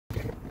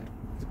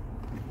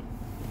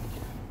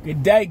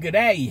Good day, good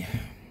day.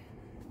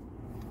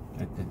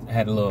 I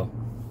had a little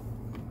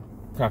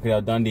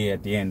Crocodile Dundee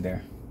at the end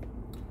there.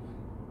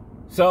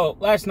 So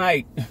last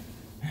night,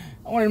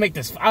 I wanted to make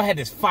this, I had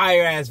this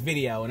fire ass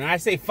video. And when I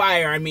say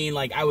fire, I mean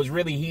like I was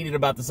really heated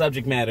about the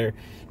subject matter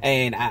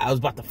and I was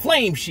about to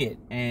flame shit.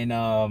 And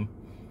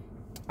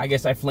I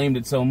guess I flamed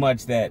it so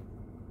much that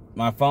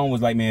my phone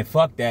was like, man,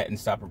 fuck that, and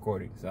stopped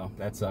recording. So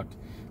that sucked.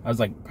 I was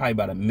like probably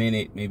about a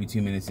minute, maybe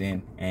 2 minutes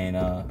in, and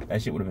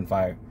that shit would have been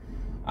fire.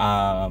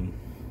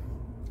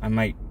 I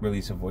might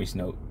release a voice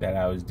note that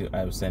I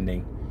was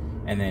sending,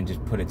 and then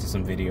just put it to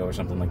some video or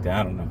something like that.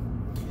 I don't know.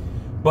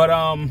 But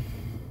I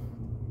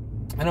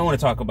don't want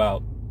to talk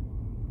about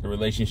the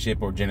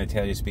relationship, or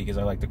genitalia speak, as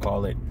I like to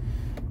call it.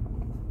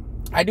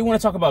 I do want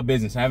to talk about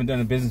business. I haven't done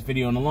a business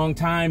video in a long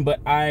time,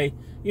 but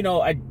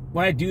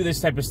when I do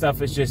this type of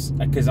stuff, it's just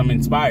because I'm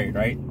inspired,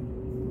 right?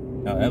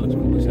 Oh, that looks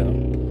cool as hell.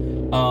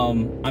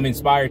 I'm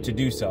inspired to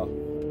do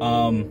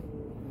so.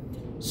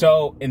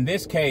 So in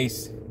this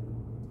case,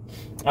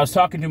 I was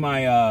talking to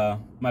my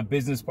my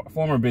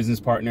former business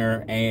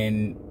partner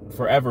and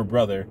forever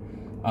brother,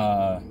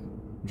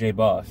 Jay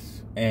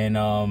Boss, and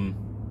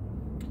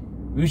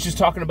we was just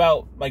talking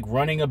about like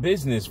running a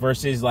business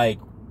versus like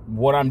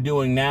what I'm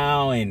doing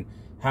now and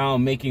how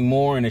I'm making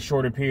more in a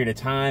shorter period of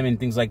time and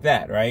things like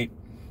that, right?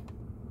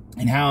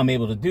 And how I'm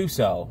able to do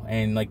so.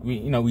 And like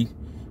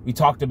we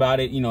talked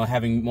about it,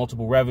 having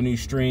multiple revenue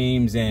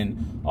streams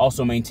and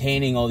also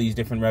maintaining all these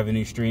different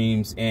revenue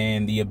streams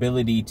and the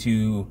ability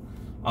to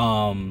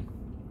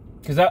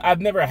because I've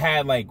never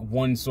had like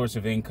one source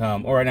of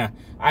income, or not.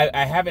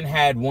 I haven't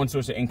had one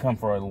source of income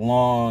for a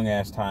long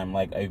ass time,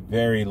 like a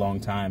very long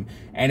time.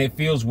 And it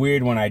feels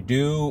weird when I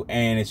do,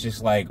 and it's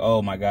just like,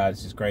 oh my God,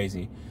 this is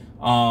crazy.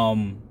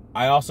 I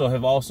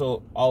have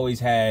always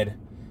had,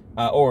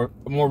 or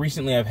more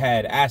recently I've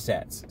had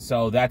assets.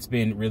 So that's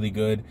been really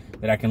good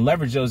that I can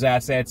leverage those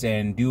assets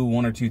and do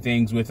one or two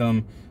things with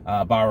them,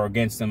 borrow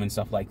against them and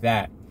stuff like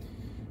that.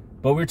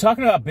 But we're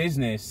talking about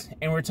business,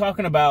 and we're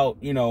talking about,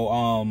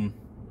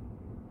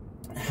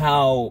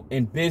 how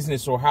in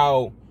business, or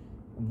how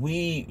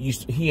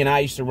he and I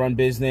used to run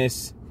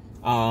business,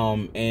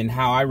 and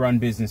how I run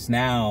business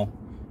now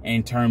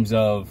in terms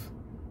of,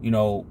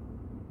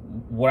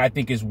 what I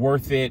think is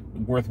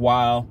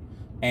worthwhile,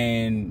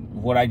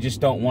 and what I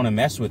just don't want to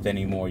mess with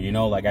anymore,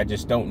 like I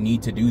just don't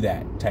need to do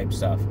that type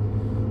stuff.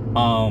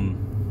 By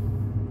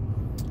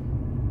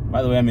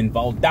the way, I'm in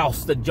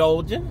Valdosta,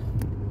 Georgia.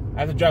 I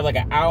have to drive like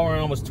an hour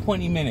and almost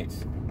 20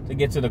 minutes to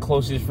get to the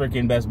closest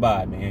freaking Best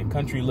Buy, man.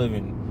 Country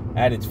living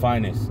at its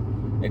finest.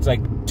 It's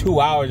like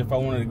 2 hours if I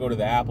wanted to go to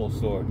the Apple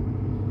store.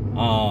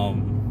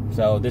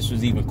 So this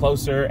was even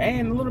closer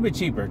and a little bit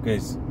cheaper,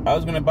 because I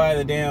was going to buy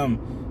the damn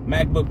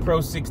MacBook Pro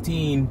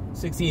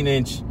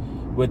 16-inch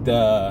with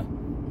the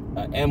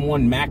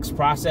M1 Max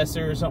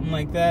processor or something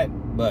like that.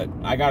 But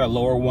I got a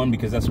lower one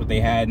because that's what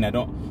they had, and I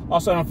don't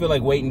feel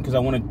like waiting, because I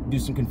want to do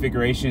some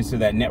configurations to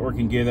that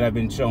networking gear that I've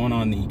been showing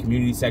on the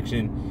community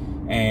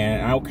section,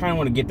 and I kind of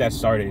want to get that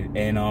started,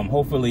 and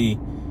hopefully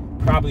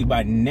probably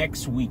by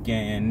next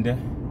weekend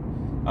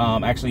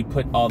actually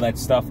put all that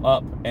stuff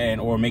up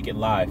or make it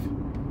live.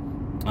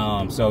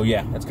 So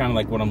yeah, that's kind of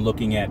like what I'm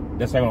looking at.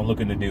 That's what I'm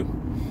looking to do.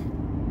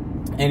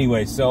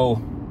 Anyway, so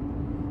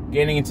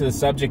getting into the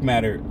subject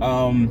matter,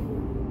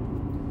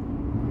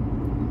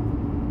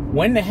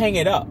 when to hang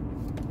it up.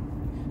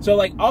 So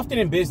like often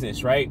in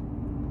business, right?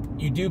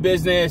 You do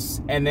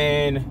business, and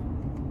then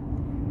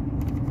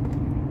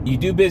you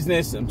do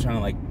business. I'm trying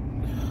to like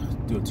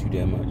do it too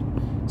damn much.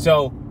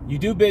 So you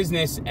do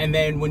business, and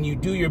then when you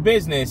do your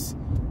business,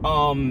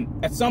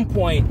 at some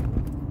point,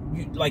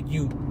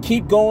 you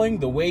keep going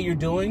the way you're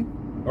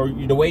doing, or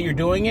the way you're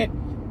doing it,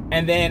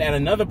 and then at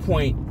another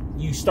point,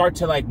 you start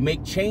to like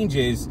make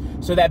changes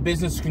so that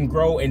business can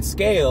grow and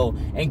scale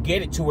and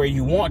get it to where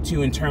you want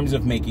to in terms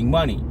of making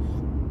money.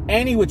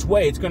 Any which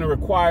way, it's going to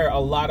require a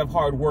lot of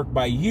hard work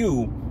by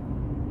you,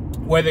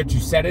 whether to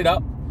set it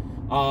up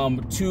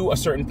to a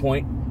certain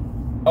point,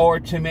 or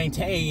to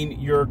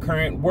maintain your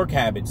current work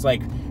habits.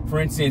 Like, for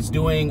instance,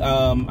 doing,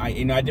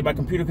 I did my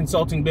computer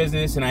consulting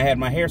business, and I had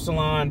my hair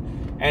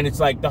salon, and it's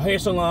like the hair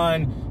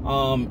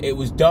salon, it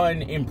was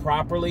done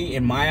improperly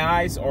in my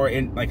eyes, or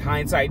in like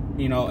hindsight,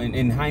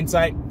 in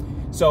hindsight.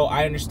 So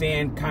I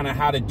understand kind of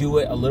how to do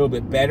it a little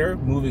bit better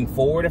moving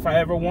forward if I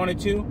ever wanted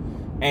to.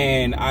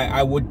 And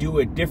I would do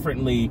it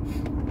differently.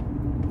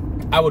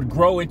 I would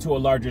grow into a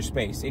larger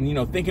space. And,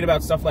 thinking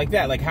about stuff like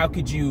that, like how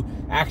could you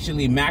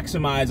actually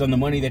maximize on the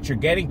money that you're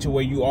getting to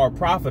where you are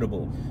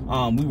profitable?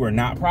 We were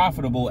not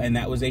profitable, and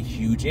that was a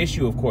huge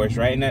issue, of course,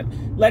 right? And that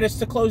led us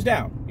to close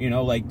down,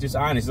 like just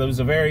honest. It was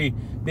a very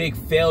big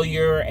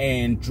failure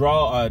and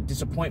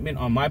disappointment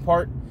on my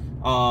part,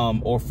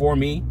 or for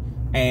me.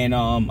 And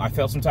I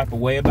felt some type of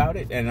way about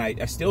it, and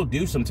I still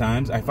do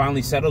sometimes. I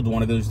finally settled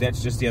one of those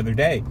debts just the other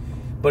day.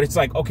 But it's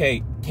like,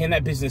 okay, can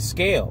that business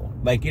scale?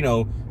 Like,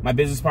 my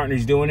business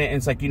partner's doing it, and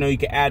it's like, you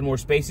can add more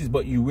spaces,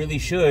 but you really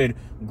should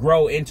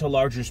grow into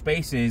larger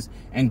spaces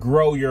and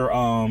grow your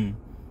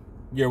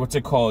what's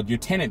it called? Your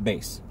tenant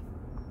base.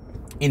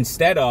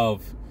 Instead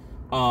of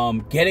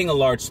getting a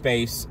large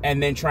space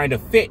and then trying to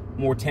fit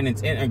more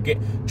tenants in,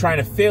 or trying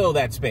to fill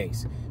that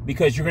space,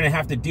 because you're going to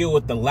have to deal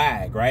with the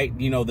lag, right?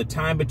 You know, the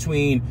time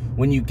between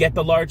when you get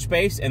the large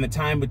space and the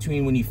time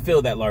between when you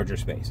fill that larger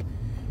space.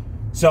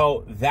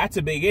 So that's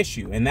a big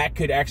issue, and that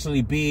could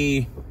actually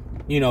be,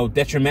 you know,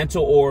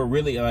 detrimental, or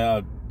really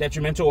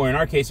detrimental, or in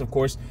our case, of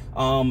course,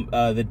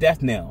 the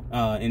death nail,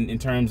 in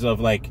terms of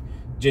like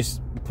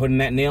just putting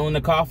that nail in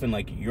the coffin,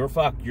 like you're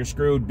fucked, you're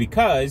screwed,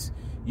 because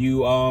you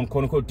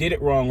quote unquote did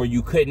it wrong, or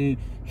you couldn't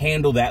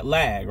handle that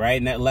lag, right?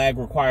 And that lag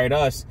required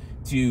us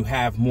to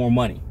have more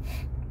money,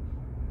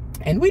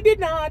 and we did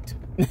not.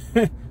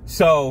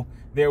 So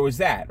there was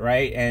that,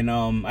 right? And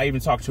I even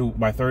talked to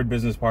my third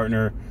business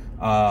partner,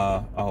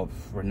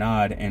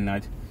 Renard, and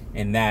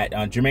that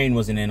Jermaine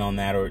wasn't in on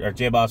that, or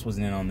J Boss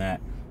wasn't in on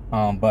that,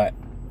 but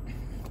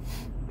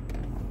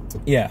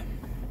yeah.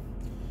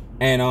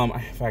 And in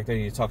fact, I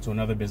need to talk to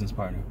another business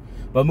partner.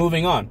 But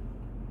moving on.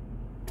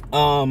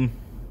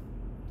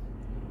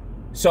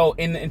 So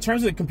in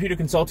terms of the computer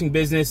consulting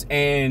business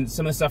and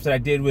some of the stuff that I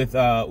did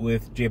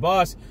with J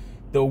Boss,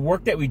 the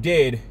work that we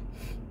did,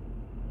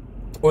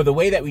 or the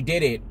way that we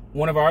did it,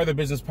 one of our other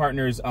business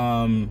partners,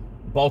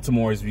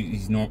 Baltimore, as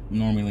he's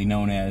normally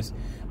known as,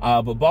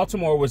 but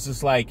Baltimore was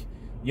just like,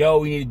 yo,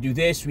 we need to do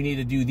this, we need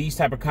to do these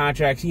type of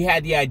contracts. He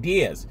had the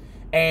ideas,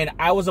 and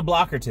I was a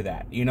blocker to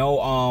that. You know,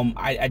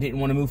 I didn't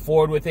want to move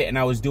forward with it, and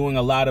I was doing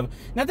a lot of,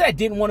 not that I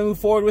didn't want to move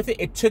forward with it,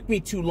 it took me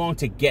too long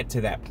to get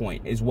to that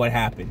point, is what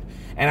happened.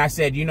 And I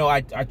said, you know,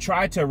 I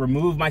tried to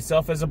remove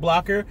myself as a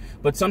blocker,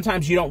 but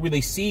sometimes you don't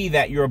really see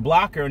that you're a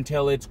blocker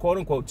until it's quote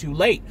unquote too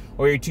late,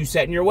 or you're too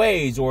set in your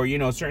ways, or, you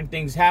know, certain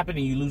things happen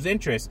and you lose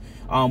interest.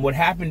 What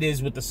happened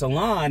is with the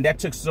salon, that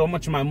took so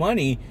much of my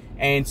money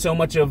and so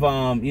much of,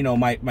 you know,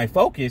 my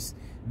focus,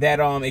 that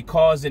it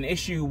caused an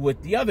issue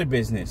with the other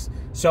business.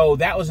 So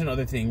that was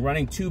another thing,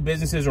 running two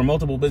businesses or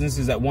multiple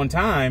businesses at one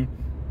time,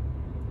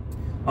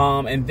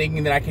 and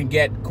thinking that I can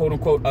get quote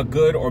unquote a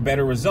good or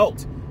better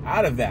result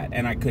out of that,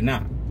 and I could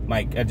not.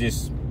 Like, I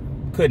just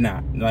could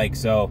not. Like,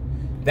 so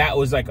that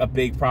was like a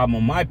big problem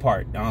on my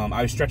part.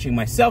 I was stretching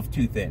myself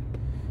too thin,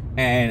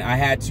 and I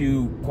had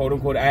to quote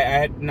unquote,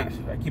 I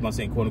keep on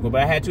saying quote unquote,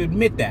 but I had to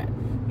admit that,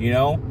 you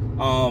know,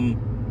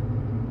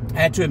 I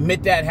had to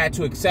admit that, had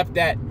to accept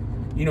that,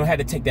 you know, had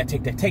to take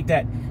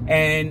that,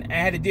 and I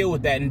had to deal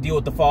with that and deal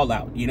with the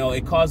fallout. You know,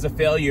 it caused a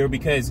failure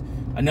because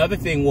another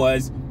thing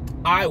was,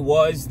 I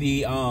was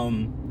the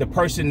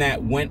person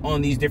that went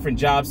on these different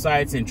job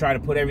sites and tried to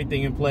put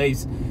everything in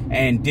place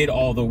and did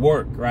all the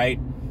work, right?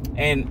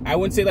 And I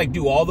wouldn't say like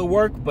do all the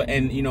work, but,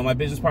 and you know, my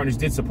business partners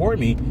did support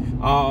me,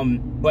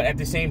 but at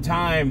the same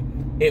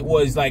time, it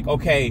was like,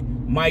 okay,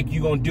 Mike,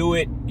 you gonna do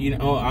it, you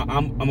know,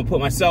 I'm gonna put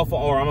myself,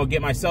 or I'm gonna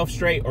get myself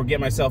straight or get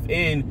myself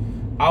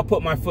in, I'll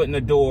put my foot in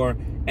the door,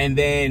 and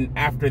then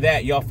after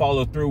that, y'all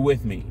follow through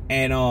with me.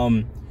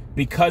 And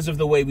because of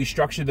the way we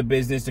structured the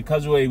business,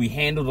 because of the way we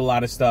handled a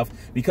lot of stuff,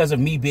 because of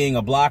me being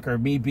a blocker,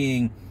 me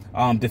being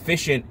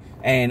deficient,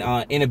 and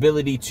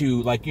inability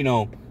to, like, you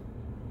know,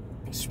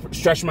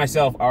 stretch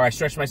myself, or I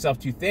stretched myself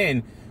too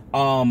thin,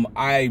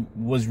 I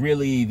was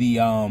really the,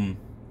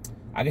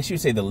 I guess you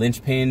would say the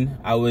linchpin.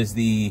 I was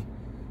the,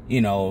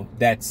 you know,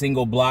 that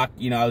single block,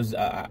 you know, I was,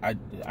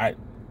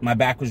 my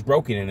back was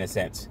broken in a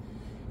sense.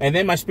 And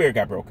then my spirit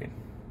got broken.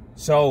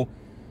 So,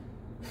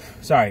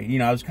 sorry, you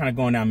know, I was kind of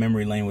going down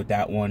memory lane with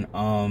that one.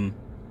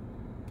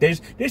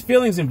 There's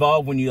feelings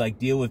involved when you like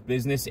deal with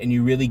business and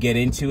you really get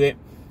into it,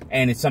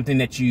 and it's something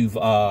that you've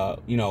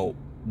you know,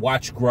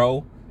 watched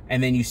grow,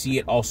 and then you see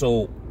it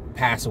also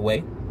pass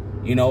away.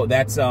 You know,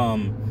 that's a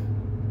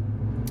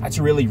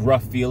really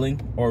rough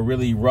feeling, or a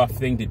really rough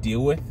thing to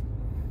deal with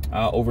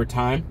over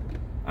time.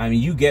 I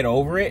mean, you get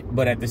over it,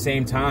 but at the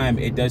same time,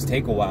 it does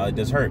take a while. It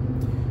does hurt.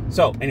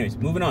 So anyways,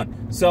 moving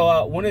on.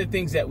 So one of the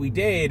things that we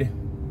did,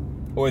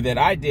 or that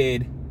I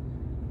did,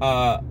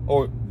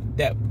 or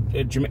that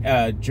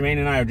Jermaine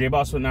and I, or J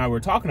Boss and I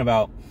were talking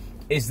about,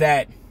 is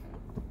that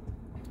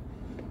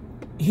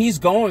he's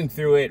going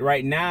through it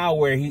right now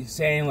where he's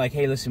saying like,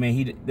 hey, listen,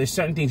 man, there's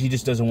certain things he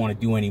just doesn't want to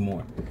do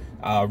anymore.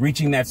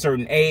 Reaching that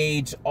certain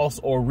age,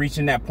 also, or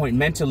reaching that point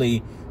mentally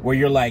where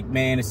you're like,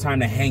 man, it's time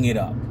to hang it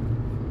up,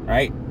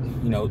 right?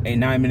 You know, and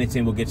 9 minutes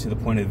in, we'll get to the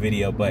point of the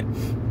video, but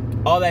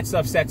all that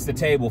stuff sets the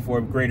table for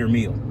a greater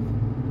meal.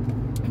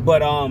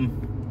 But,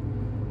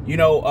 you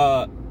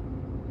know,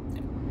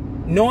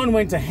 knowing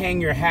when to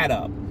hang your hat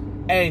up,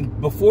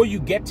 and before you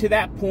get to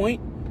that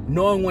point,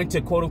 knowing when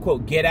to quote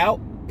unquote get out,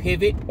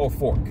 pivot, or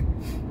fork,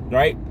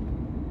 right?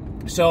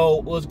 So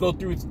let's go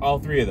through all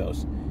three of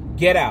those.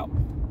 Get out,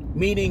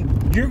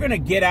 meaning you're going to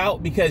get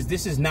out because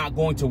this is not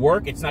going to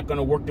work. It's not going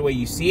to work the way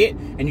you see it,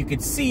 and you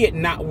could see it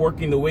not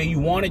working the way you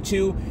want it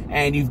to,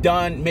 and you've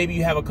done, maybe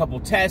you have a couple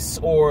tests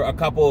or a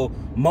couple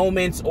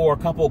moments or a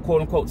couple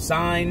quote unquote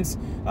signs,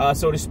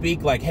 so to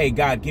speak, like, hey,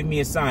 God, give me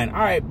a sign. All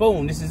right,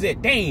 boom, this is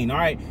it, dang, all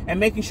right, and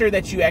making sure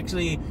that you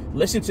actually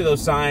listen to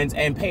those signs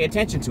and pay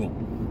attention to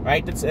them,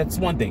 right? That's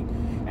one thing.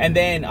 And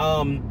then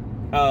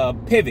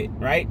pivot,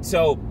 right?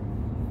 So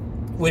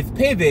with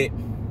pivot,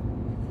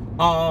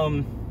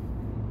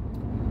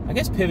 I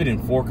guess pivot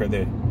and fork are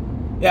the,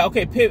 yeah,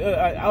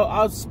 okay,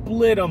 I'll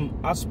split them.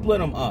 I'll split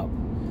them up.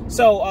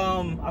 So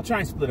I'll try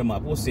and split them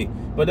up. We'll see,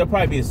 but they'll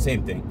probably be the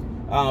same thing.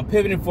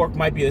 Pivot and fork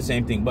might be the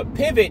same thing, but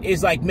pivot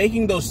is like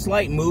making those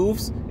slight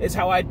moves. Is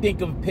how I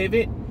think of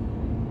pivot.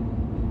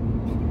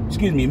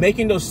 Excuse me,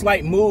 making those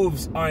slight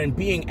moves on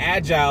being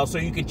agile so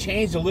you can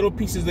change the little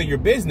pieces of your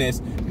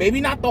business.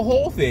 Maybe not the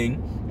whole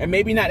thing, and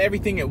maybe not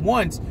everything at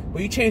once,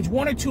 but you change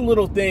one or two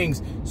little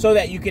things so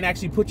that you can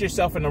actually put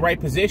yourself in the right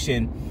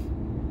position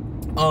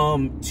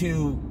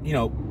to, you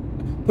know,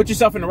 put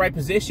yourself in the right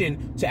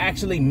position to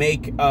actually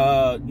make, you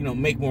know,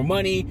 make more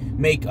money,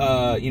 make,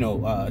 you know,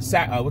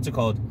 what's it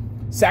called?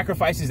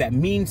 Sacrifices that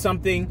mean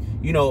something,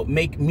 you know,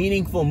 make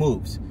meaningful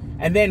moves.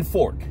 And then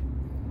fork.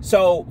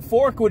 So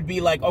fork would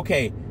be like,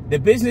 okay, the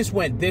business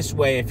went this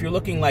way. If you're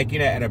looking like, you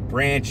know, at a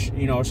branch,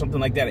 you know, or something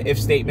like that, an if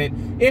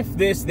statement, if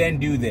this, then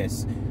do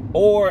this.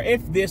 Or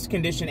if this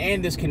condition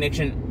and this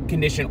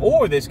condition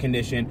or this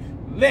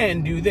condition,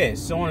 then do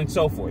this, so on and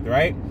so forth,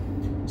 right?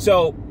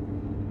 So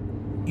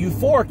you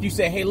fork, you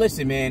say, hey,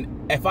 listen,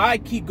 man, if I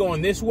keep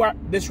going this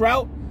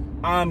route,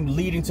 I'm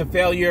leading to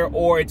failure,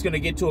 or it's going to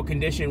get to a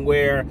condition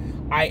where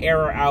I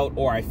error out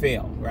or I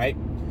fail, right?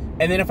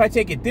 And then if I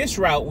take it this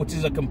route, which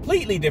is a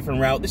completely different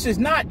route, this is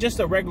not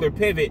just a regular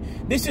pivot.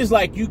 This is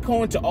like you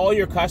going to all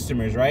your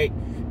customers, right?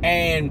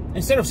 And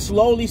instead of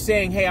slowly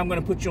saying, hey, I'm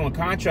going to put you on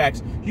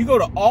contracts, you go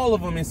to all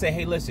of them and say,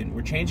 hey, listen,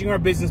 we're changing our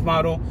business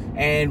model,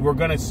 and we're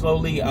going to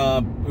slowly,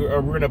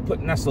 we're going to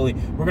put, not slowly,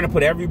 we're going to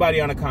put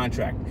everybody on a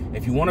contract.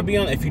 If you want to be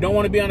on, if you don't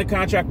want to be on a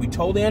contract, we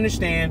totally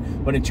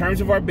understand. But in terms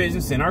of our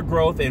business and our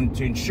growth, and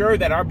to ensure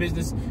that our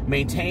business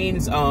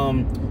maintains, or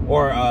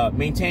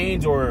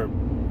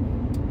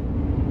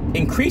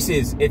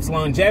increases its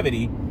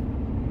longevity,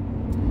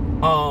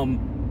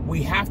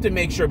 we have to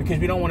make sure, because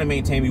we don't want to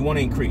maintain, we want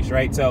to increase,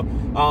 right? So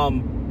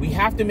we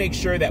have to make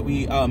sure that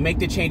we make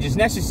the changes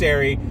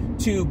necessary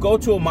to go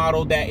to a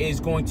model that is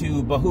going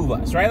to behoove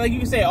us, right? Like you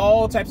can say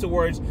all types of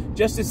words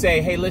just to say,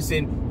 hey,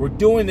 listen, we're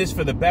doing this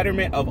for the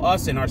betterment of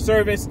us and our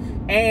service,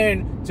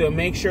 and to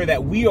make sure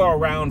that we are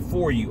around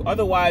for you.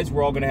 Otherwise,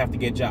 we're all going to have to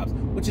get jobs,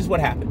 which is what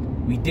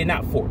happened. We did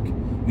not fork.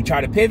 We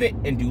tried to pivot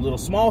and do little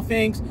small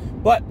things,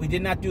 but we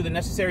did not do the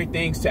necessary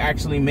things to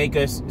actually make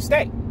us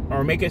stay,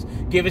 or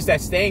give us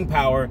that staying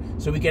power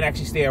so we can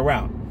actually stay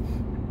around,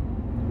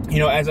 you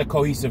know, as a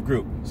cohesive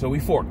group. So we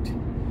forked.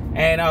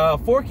 And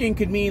forking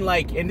could mean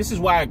like, and this is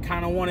why I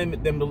kind of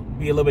wanted them to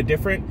be a little bit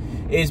different,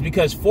 is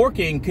because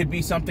forking could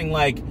be something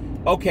like,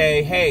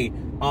 okay, hey,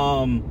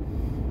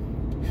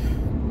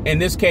 in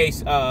this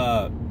case,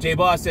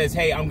 J-Boss says,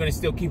 hey, I'm going to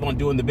still keep on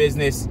doing the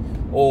business,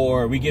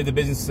 or we give the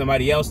business to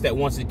somebody else that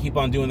wants to keep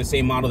on doing the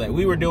same model that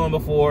we were doing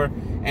before,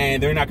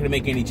 and they're not going to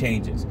make any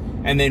changes.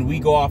 And then we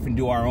go off and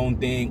do our own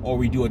thing, or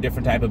we do a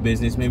different type of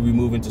business. Maybe we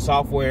move into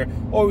software,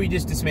 or we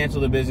just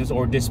dismantle the business,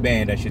 or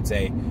disband, I should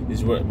say,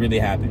 is what really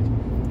happened.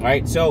 All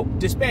right, so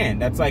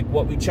disband, that's like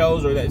what we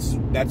chose, or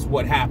that's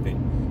what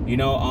happened, you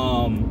know.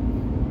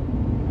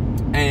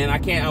 And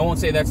I won't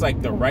say that's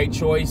like the right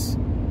choice.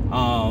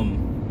 I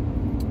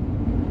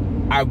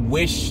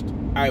wish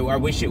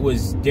it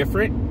was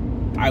different.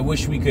 I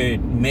wish we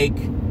could make,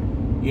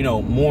 you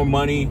know, more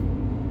money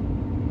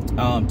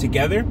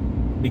together,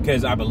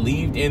 because I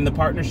believed in the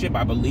partnership.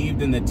 I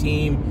believed in the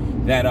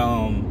team that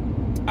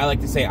I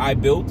like to say I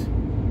built,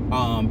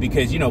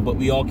 because, you know, but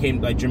we all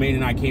came, like Jermaine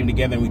and I came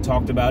together and we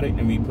talked about it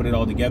and we put it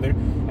all together.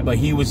 But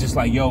he was just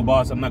like, yo,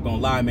 boss, I'm not gonna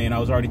lie, man, I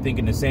was already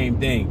thinking the same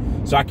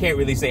thing. So I can't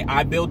really say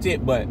I built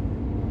it, but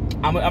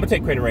I'm gonna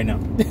take credit right now.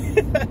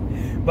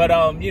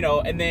 But you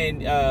know, and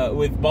then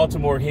with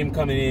Baltimore, him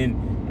coming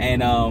in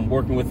and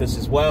working with us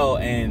as well,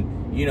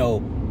 and, you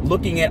know,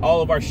 looking at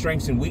all of our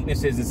strengths and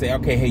weaknesses and say,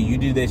 okay, hey, you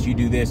do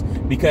this,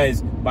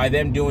 because by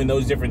them doing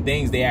those different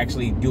things, they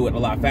actually do it a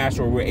lot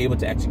faster, or we're able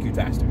to execute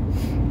faster.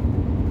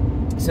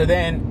 So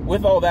then,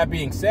 with all that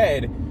being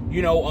said,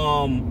 you know,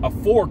 a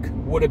fork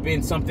would have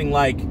been something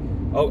like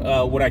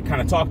what I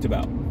kind of talked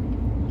about.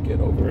 Get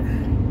over.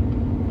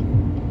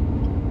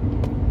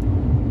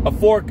 A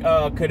fork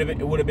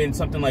would have been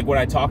something like what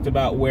I talked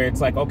about, where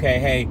it's like, okay,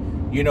 hey,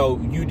 you know,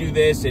 you do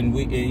this, and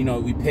we, you know,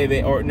 we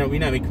pivot, or no, we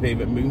not make a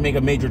pivot, we make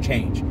a major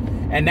change,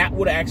 and that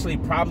would have actually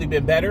probably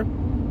been better.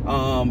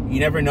 You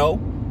never know,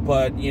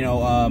 but, you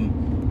know,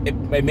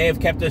 it may have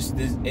kept us.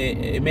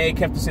 It may have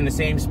kept us in the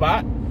same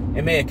spot.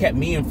 It may have kept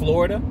me in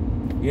Florida.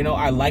 You know,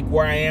 I like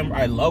where I am.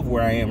 I love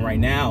where I am right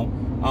now.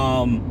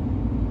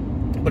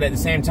 But at the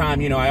same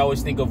time, you know, I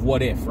always think of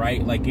what if,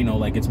 right? Like, you know,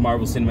 like it's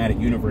Marvel Cinematic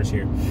Universe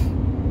here.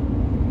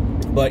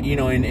 But, you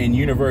know, in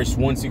Universe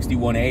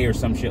 161A or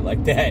some shit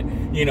like that,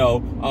 you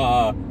know,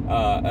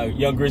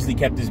 Young Grizzly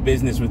kept his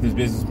business with his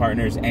business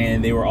partners,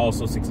 and they were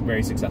also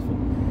very successful.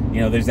 You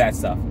know, there's that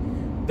stuff.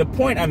 The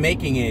point I'm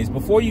making is,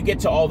 before you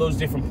get to all those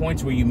different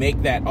points where you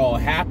make that all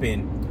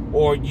happen,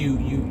 or you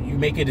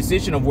make a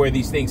decision of where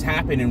these things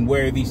happen and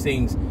where these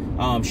things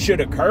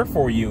should occur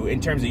for you in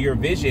terms of your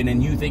vision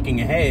and you thinking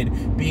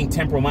ahead, being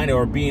temporal-minded,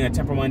 or being a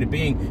temporal-minded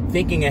being,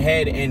 thinking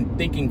ahead and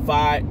thinking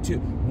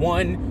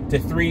 1 to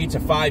 3 to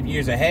 5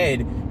 years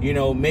ahead, you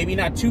know, maybe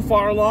not too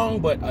far along,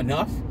 but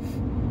enough.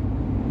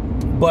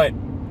 But,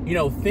 you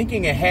know,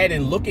 thinking ahead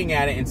and looking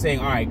at it and saying,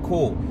 all right,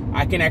 cool,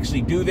 I can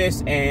actually do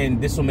this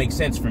and this will make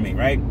sense for me,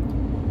 right?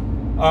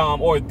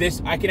 Or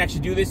this, I can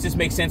actually do this. This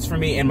makes sense for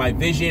me and my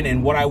vision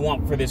and what I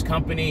want for this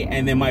company.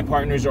 And then my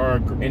partners are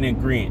in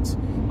agreement.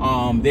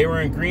 They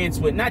were in agreement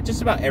with not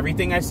just about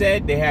everything I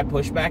said. They had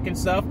pushback and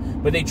stuff,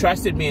 but they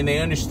trusted me and they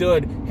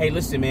understood, hey,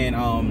 listen, man,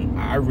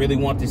 I really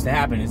want this to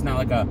happen. It's not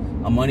like a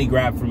money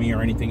grab for me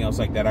or anything else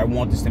like that. I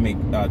want this to make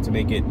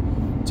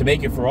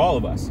it for all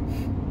of us.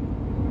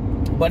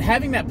 But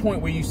having that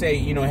point where you say,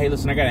 you know, hey,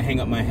 listen, I got to hang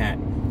up my hat.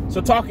 So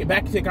talking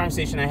back to the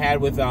conversation I had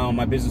with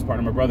my business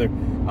partner, my brother,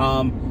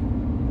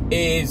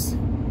 is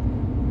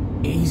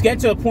he's getting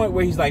to a point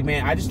where he's like,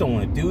 man, I just don't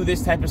want to do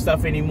this type of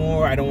stuff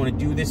anymore. I don't want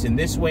to do this in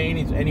this way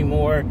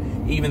anymore.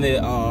 Even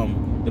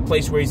the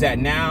place where he's at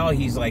now,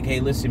 he's like, hey,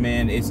 listen,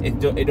 man, it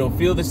don't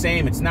feel the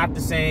same. It's not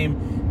the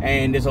same.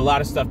 And there's a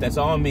lot of stuff that's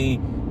on me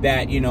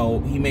that, you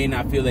know, he may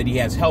not feel that he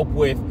has help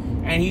with.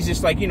 And he's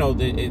just like, you know,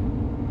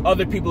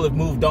 other people have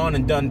moved on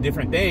and done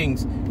different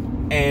things.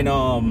 And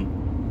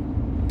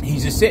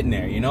he's just sitting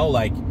there, you know,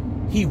 like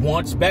he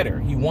wants better.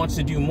 He wants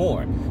to do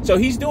more. So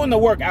he's doing the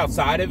work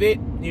outside of it,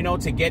 you know,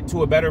 to get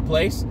to a better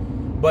place.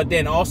 But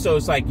then also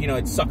it's like, you know,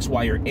 it sucks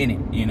while you're in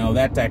it, you know,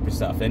 that type of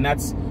stuff. And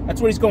that's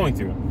what he's going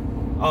through.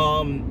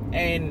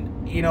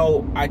 And, you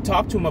know, I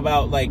talked to him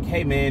about like,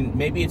 hey, man,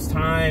 maybe it's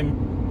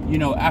time, you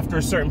know, after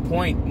a certain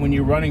point when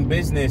you're running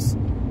business,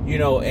 you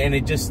know, and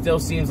it just still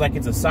seems like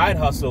it's a side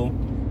hustle,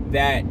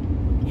 that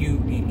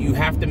you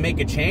have to make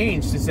a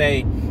change to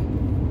say,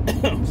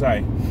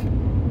 sorry,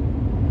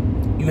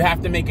 you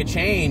have to make a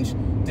change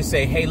to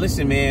say, hey,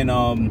 listen,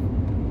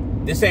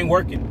 man, this ain't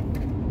working.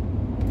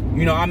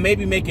 You know, I may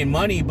be making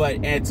money,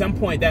 but at some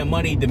point that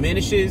money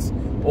diminishes,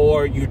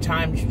 or your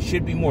time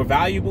should be more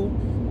valuable,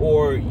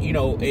 or, you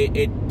know,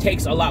 it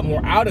takes a lot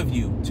more out of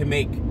you to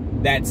make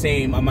that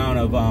same amount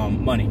of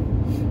money.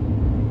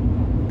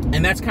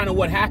 And that's kind of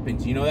what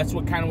happens, you know, that's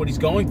what he's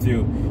going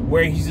through,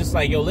 where he's just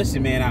like, yo,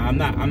 listen, man, I'm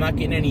not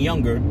getting any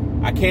younger.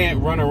 I can't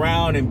run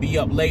around and be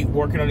up late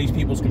working on these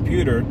people's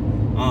computer.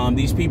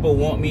 These people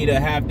want me to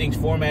have things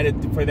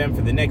formatted for them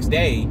for the next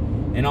day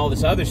and all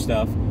this other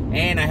stuff.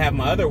 And I have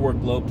my other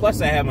workload,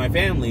 plus I have my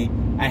family.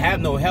 I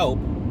have no help,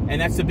 and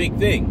that's the big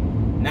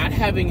thing, not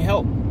having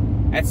help.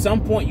 At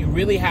some point, you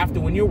really have to,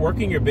 when you're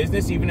working your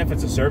business, even if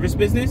it's a service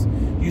business,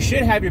 you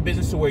should have your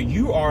business to where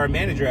you are a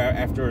manager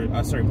after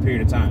a certain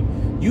period of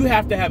time. You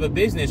have to have a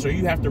business, or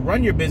you have to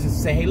run your business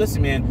and say, hey,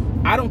 listen,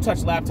 man, I don't touch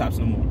laptops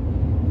no more.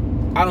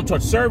 I don't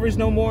touch servers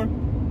no more.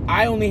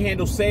 I only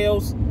handle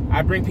sales.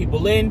 I bring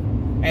people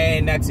in,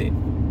 and that's it.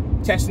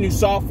 Test new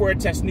software,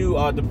 test new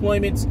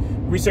deployments,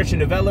 research and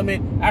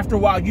development. After a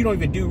while, you don't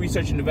even do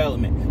research and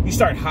development. You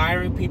start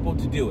hiring people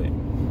to do it.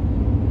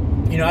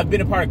 You know, I've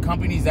been a part of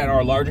companies that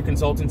are larger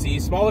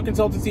consultancies, smaller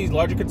consultancies,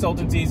 larger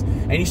consultancies,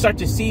 and you start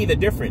to see the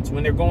difference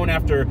when they're going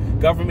after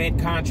government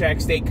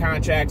contracts, state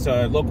contracts,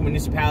 local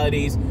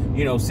municipalities,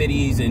 you know,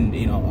 cities and,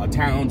 you know,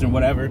 towns and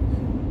whatever.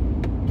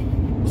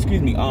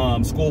 Excuse me,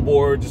 school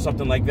boards or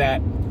something like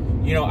that.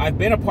 You know, I've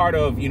been a part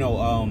of, you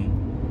know,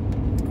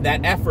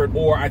 that effort,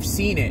 or I've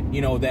seen it,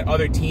 you know, that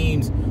other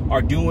teams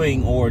are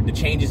doing, or the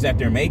changes that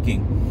they're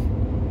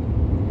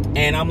making.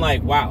 And I'm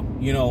like, wow,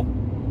 you know,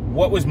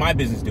 what was my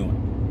business doing?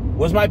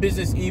 Was my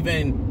business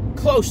even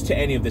close to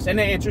any of this? And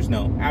the answer is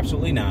no,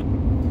 absolutely not.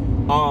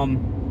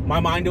 My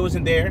mind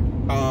wasn't there.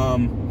 Not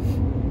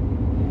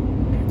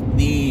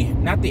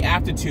the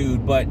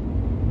aptitude, but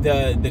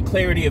the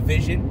clarity of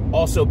vision.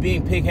 Also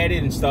being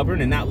pig-headed and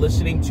stubborn and not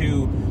listening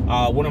to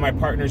one of my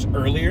partners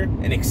earlier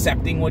and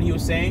accepting what he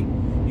was saying.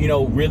 You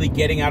know, really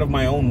getting out of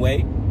my own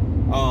way.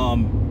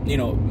 You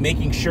know,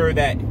 making sure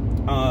that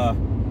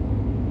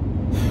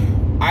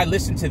I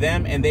listened to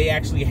them, and they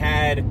actually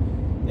had,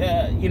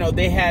 you know,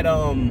 they had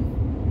a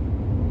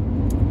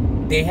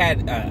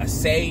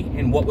say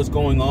in what was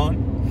going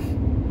on.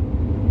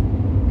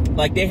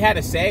 Like, they had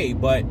a say,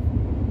 but,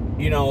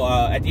 you know,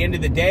 at the end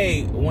of the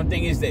day, one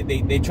thing is that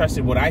they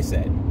trusted what I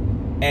said.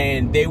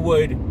 And they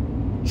would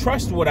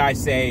trust what I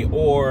say,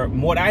 or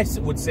what I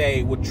would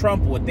say would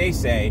trump what they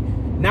say.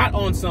 Not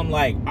on some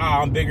like,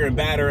 I'm bigger and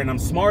badder and I'm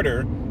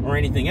smarter or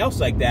anything else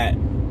like that.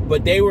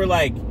 But they were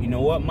like, you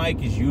know what,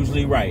 Mike is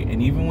usually right.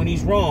 And even when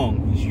he's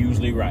wrong, he's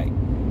usually right.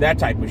 That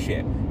type of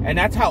shit. And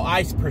that's how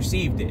I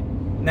perceived it.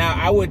 Now,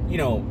 I would, you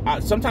know,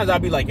 sometimes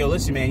I'd be like, yo,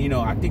 listen, man, you know,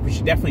 I think we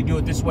should definitely do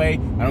it this way.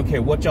 I don't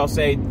care what y'all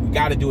say. We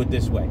got to do it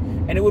this way.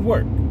 And it would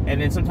work.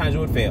 And then sometimes it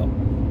would fail.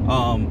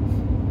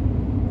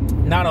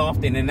 Not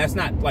often. And that's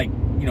not like,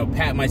 you know,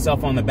 pat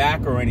myself on the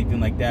back or anything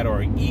like that, or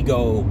an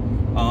ego,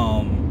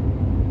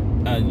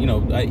 you know,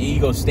 an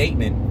ego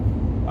statement.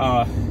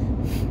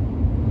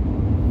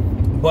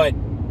 But,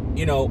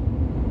 you know,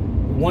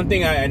 one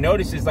thing I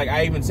noticed is, like,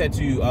 I even said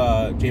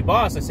to Jay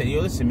Boss, I said, yo,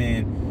 listen,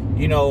 man,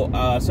 you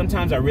know,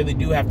 sometimes I really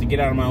do have to get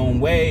out of my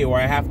own way, or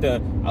I have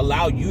to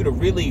allow you to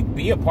really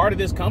be a part of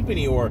this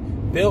company, or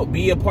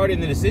be a part in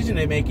the decision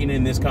making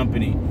in this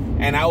company.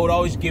 And I would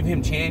always give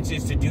him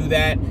chances to do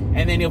that.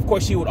 And then, of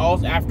course, he would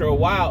also, after a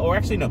while, or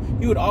actually, no,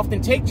 he would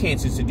often take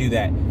chances to do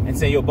that and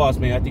say, yo, boss,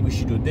 man, I think we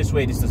should do it this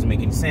way. This doesn't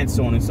make any sense,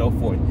 so on and so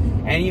forth.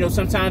 And, you know,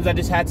 sometimes I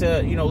just had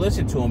to, you know,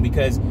 listen to him,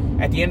 because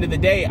at the end of the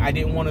day, I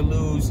didn't want to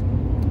lose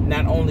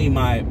not only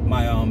my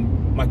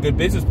good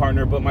business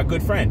partner, but my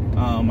good friend,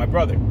 my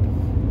brother.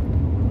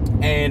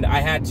 And I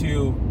had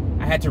to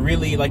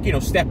really, like, you know,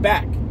 step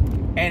back.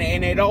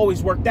 And it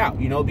always worked out,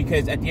 you know,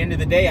 because at the end of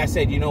the day, I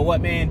said, you know what,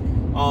 man,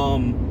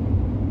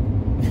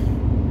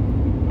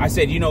 I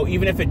said, you know,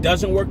 even if it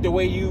doesn't work the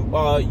way you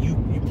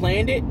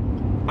planned it,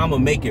 I'm gonna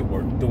make it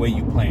work the way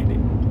you planned it.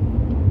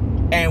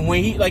 And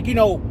when he, like, you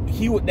know,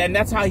 he would, and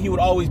that's how he would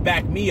always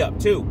back me up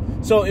too.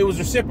 So it was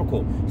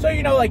reciprocal. So,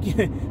 you know, like,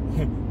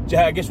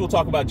 I guess we'll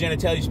talk about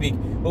genitalia speak.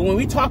 But when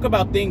we talk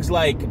about things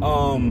like, you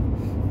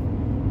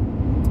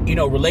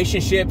know,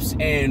 relationships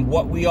and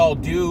what we all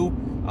do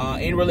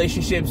in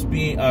relationships,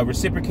 being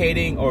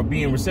reciprocating or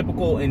being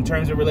reciprocal in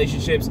terms of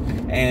relationships,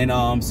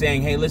 and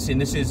saying, hey, listen,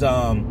 this is,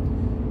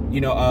 you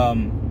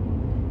know,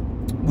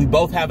 we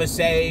both have a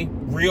say,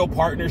 real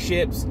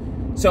partnerships.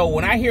 So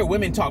when I hear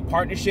women talk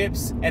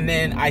partnerships and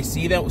then I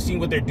see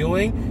what they're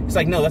doing, it's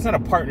like, no, that's not a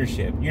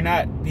partnership. You're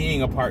not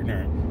being a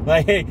partner.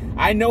 Like, hey,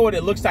 I know what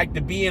it looks like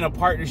to be in a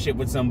partnership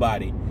with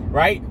somebody,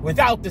 right?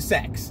 Without the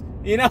sex,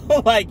 you know,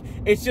 like,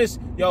 it's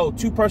just, yo,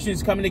 two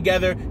persons coming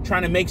together,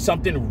 trying to make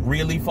something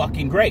really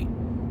fucking great,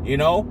 you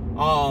know?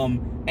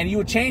 And you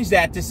would change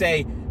that to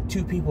say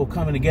two people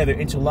coming together,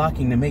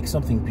 interlocking to make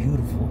something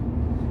beautiful.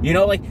 You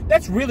know, like,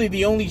 that's really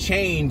the only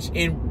change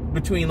in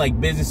between,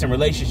 like, business and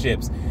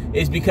relationships,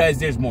 is because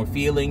there's more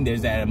feeling,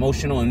 there's that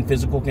emotional and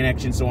physical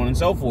connection, so on and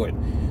so forth.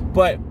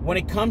 But when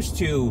it comes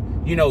to,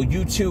 you know,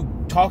 you two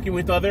talking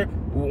with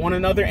one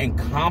another and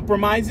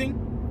compromising,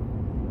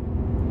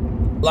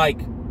 like,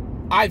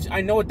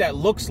 I know what that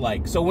looks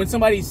like. So when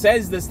somebody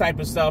says this type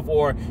of stuff,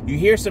 or you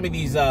hear some of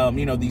these,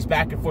 you know, these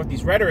back and forth,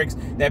 these rhetorics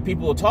that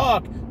people will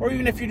talk, or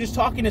even if you're just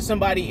talking to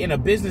somebody in a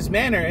business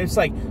manner, it's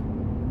like,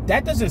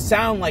 that doesn't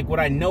sound like what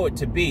I know it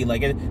to be.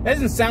 Like, that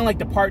doesn't sound like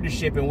the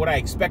partnership and what I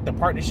expect the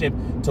partnership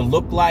to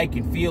look like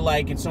and feel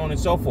like, and so on and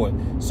so forth.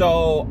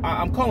 So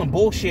I'm calling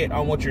bullshit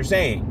on what you're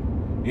saying.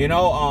 You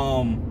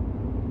know,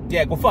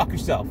 yeah, go fuck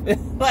yourself.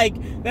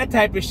 Like, that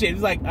type of shit.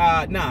 It's like,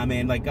 nah,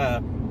 man, like,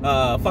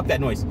 fuck that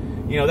noise.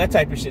 You know, that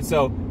type of shit.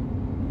 So,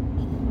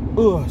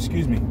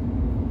 excuse me.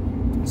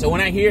 So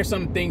when I hear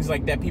some things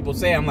like that people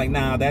say, I'm like,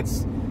 nah,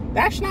 that's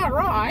not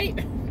right.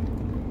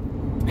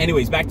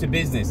 Anyways, back to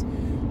business.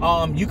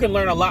 You can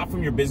learn a lot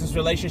from your business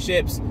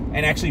relationships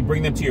and actually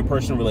bring them to your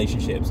personal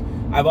relationships.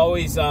 I've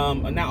always,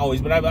 not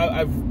always, but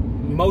I've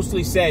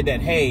mostly said that,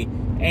 hey,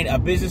 and a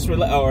business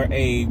or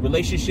a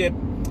relationship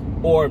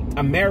or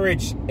a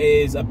marriage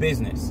is a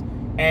business,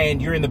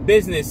 and you're in the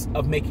business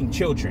of making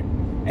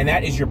children, and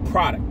that is your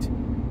product,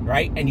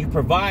 right? And you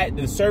provide,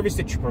 the service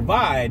that you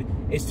provide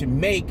is to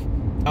make,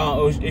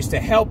 is to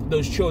help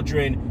those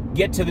children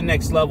get to the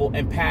next level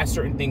and pass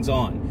certain things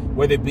on,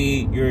 whether it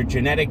be your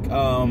genetic,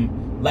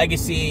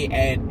 legacy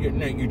and your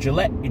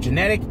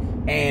genetic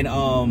and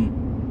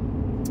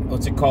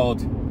what's it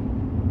called?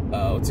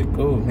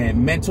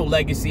 Mental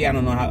legacy. I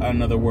don't know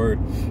another word,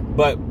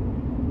 but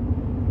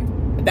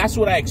that's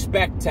what I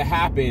expect to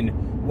happen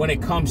when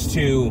it comes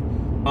to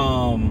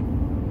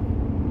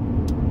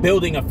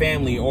building a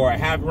family or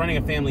running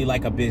a family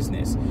like a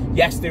business.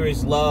 Yes, there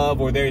is love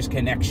or there is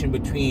connection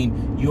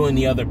between you and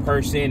the other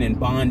person and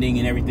bonding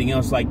and everything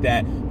else like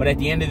that. But at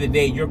the end of the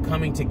day, you're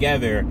coming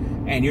together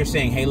and you're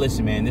saying, hey,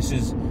 listen, man, this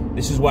is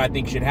what I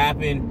think should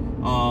happen.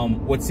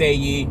 What say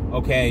ye?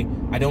 Okay,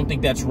 I don't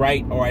think that's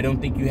right, or I don't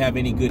think you have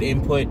any good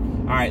input.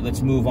 All right,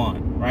 let's move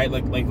on, right?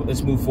 Like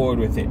let's move forward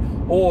with it.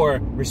 Or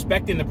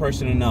respecting the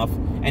person enough,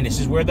 and this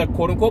is where the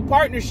quote-unquote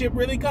partnership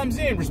really comes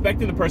in,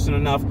 respecting the person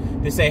enough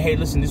to say, hey,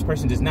 listen, this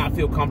person does not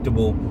feel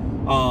comfortable,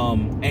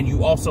 and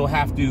you also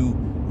have to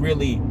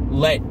really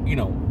let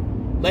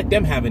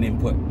them have an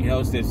input. You know,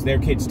 it's their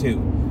kids too.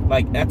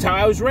 Like, that's how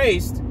I was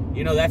raised.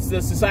 You know, that's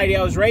the society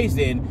I was raised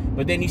in.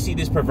 But then you see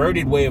this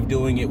perverted way of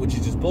doing it, which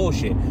is just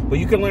bullshit. But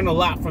you can learn a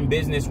lot from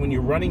business when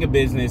you're running a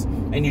business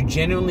and you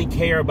genuinely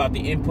care about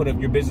the input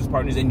of your business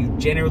partners and you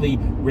generally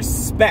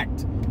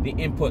respect the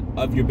input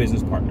of your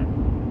business partner.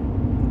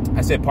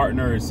 I said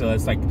partners, so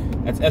it's like,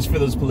 that's for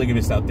those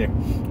polygamists out there.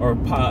 Or,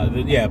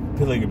 yeah,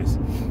 polygamists.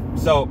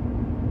 So,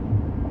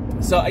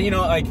 you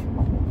know, like,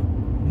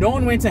 no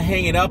one went to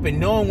hang it up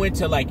and no one went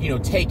to, like, you know,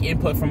 take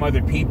input from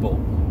other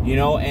people. You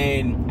know,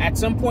 and at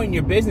some point in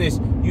your business,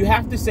 you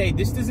have to say,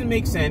 this doesn't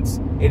make sense.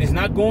 It's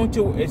not going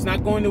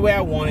the way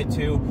I want it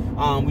to.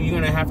 We're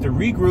going to have to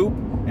regroup,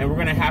 and we're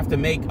going to have to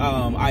make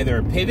either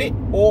a pivot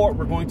or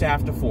we're going to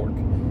have to fork.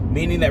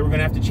 Meaning that we're going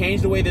to have to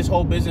change the way this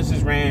whole business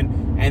is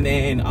ran and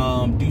then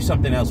do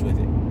something else with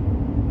it.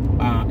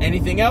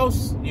 Anything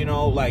else, you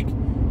know, like,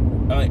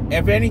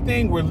 if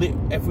anything,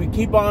 if we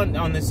keep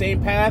on the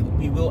same path,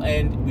 we will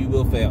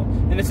fail.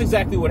 And that's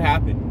exactly what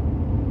happened.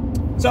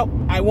 So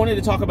I wanted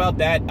to talk about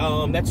that.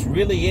 That's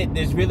really it.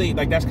 There's really,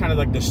 like, that's kind of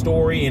like the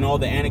story and all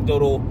the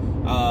anecdotal,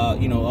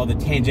 you know, all the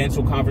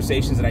tangential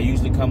conversations that I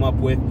usually come up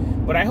with.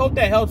 But I hope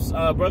that helps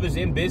brothers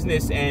in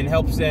business and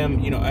helps them,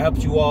 you know,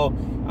 helps you all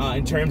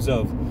in terms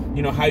of,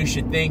 you know, how you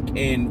should think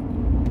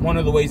and one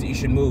of the ways that you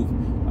should move.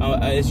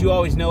 As you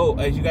always know,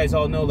 as you guys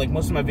all know, like,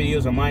 most of my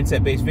videos are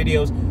mindset-based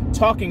videos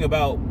talking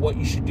about what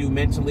you should do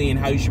mentally and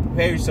how you should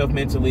prepare yourself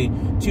mentally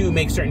to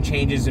make certain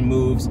changes and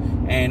moves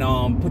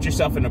and put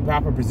yourself in a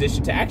proper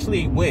position to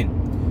actually win.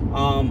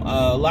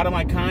 A lot of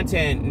my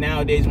content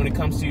nowadays, when it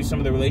comes to some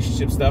of the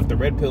relationship stuff, the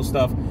red pill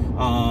stuff, the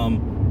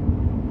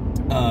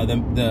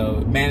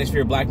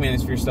manosphere, black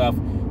manosphere stuff,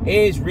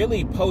 is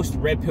really post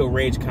red pill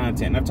rage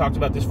content. I've talked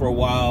about this for a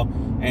while,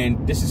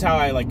 and this is how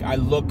I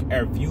look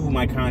or view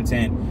my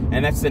content,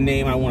 and that's the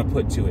name I want to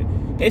put to it.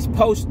 It's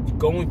post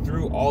going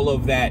through all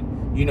of that,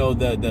 you know,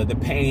 the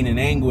pain and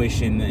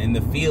anguish and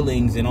the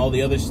feelings and all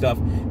the other stuff,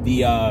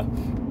 the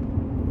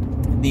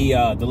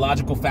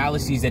logical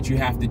fallacies that you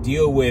have to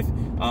deal with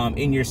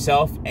in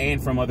yourself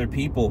and from other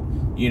people,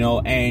 you know,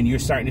 and you're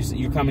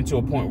coming to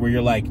a point where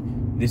you're like,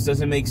 this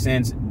doesn't make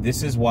sense.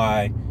 This is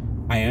why.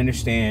 I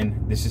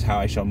understand. This is how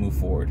I shall move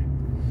forward.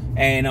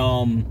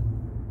 And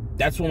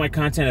that's what my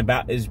content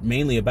is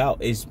mainly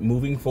about, is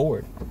moving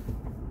forward.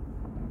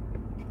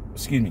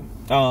 Excuse me.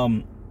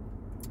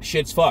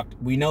 Shit's fucked.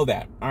 We know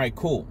that. All right,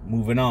 cool.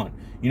 Moving on.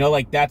 You know,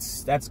 like,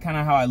 that's kind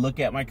of how I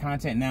look at my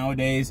content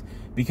nowadays,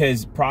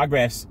 because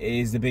progress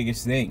is the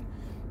biggest thing.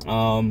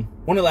 One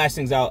of the last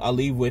things I'll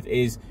leave with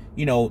is,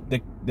 you know,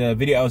 the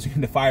video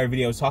the fire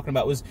video I was talking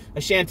about was a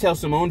Chantel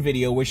Simone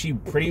video where she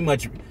pretty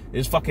much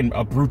is fucking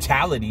a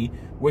brutality,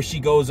 where she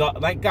goes off,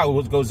 like,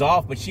 goes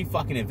off, but she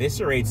fucking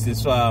eviscerates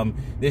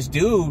this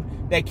dude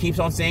that keeps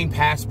on saying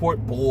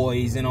passport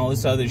boys and all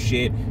this other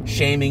shit,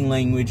 shaming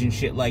language and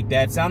shit like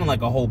that, sounding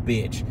like a whole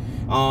bitch,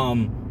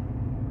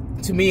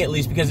 to me at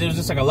least, because it was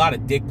just like a lot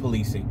of dick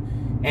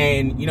policing.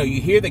 And, you know,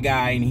 you hear the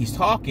guy and he's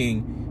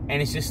talking,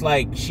 and it's just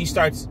like, she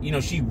starts, you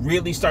know, she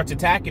really starts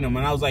attacking him,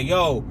 and I was like,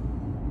 yo,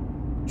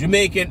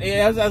 Jamaican.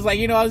 I was like,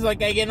 you know, I was like,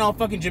 getting all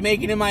fucking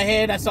Jamaican in my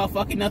head. I saw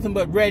fucking nothing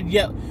but red,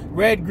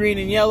 green,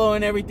 and yellow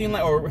and everything,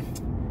 like, or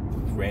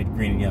red,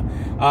 green, and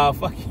yellow.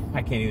 Fuck,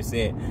 I can't even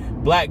say it.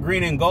 Black,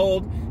 green, and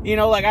gold. You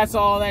know, like, I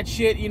saw all that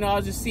shit. You know, I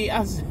was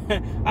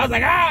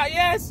like, ah,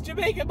 yes,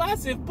 Jamaican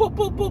massive. Boop,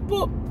 boop, boop,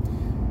 boop.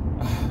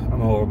 I'm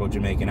a horrible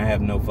Jamaican. I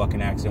have no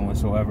fucking accent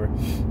whatsoever,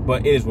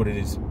 but it is what it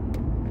is.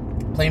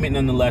 Claim it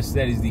nonetheless.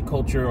 That is the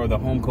culture, or the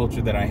home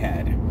culture, that I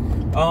had.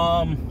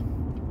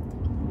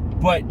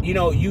 But, you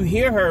know, you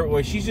hear her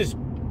where she's just,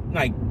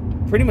 like,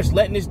 pretty much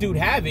letting this dude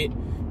have it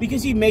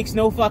because he makes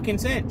no fucking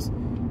sense.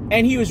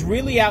 And he's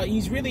really out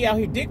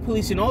here dick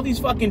policing all these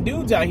fucking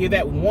dudes out here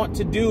that want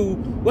to do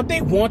what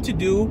they want to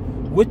do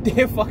with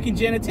their fucking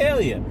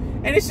genitalia.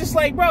 And it's just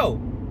like,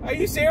 bro, are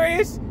you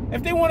serious?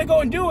 If they want to go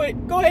and do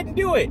it, go ahead and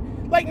do it.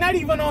 Like, not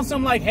even on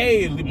some, like,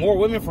 hey, more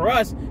women for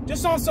us.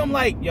 Just on some,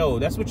 like, yo,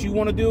 that's what you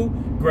want to do?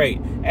 Great.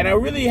 And I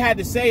really had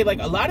to say, like,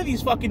 a lot of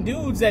these fucking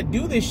dudes that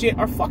do this shit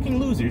are fucking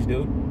losers,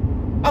 dude.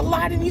 A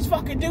lot of these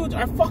fucking dudes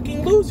are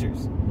fucking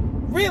losers.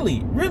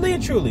 Really, really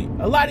and truly.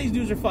 A lot of these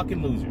dudes are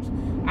fucking losers.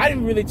 I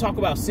didn't really talk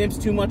about simps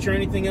too much or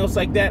anything else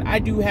like that. I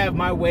do have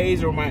my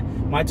ways or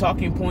my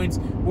talking points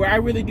where I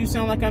really do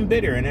sound like I'm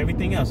bitter and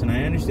everything else, and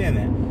I understand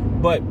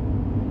that. But,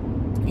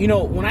 you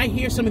know, when I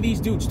hear some of these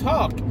dudes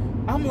talk,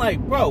 I'm like,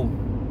 bro,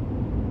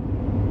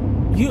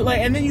 you, like,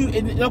 and then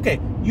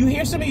you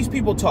hear some of these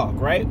people talk,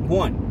 right?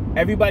 One,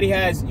 everybody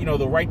has, you know,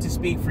 the right to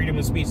speak, freedom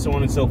of speech, so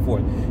on and so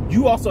forth.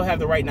 You also have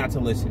the right not to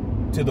listen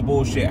to the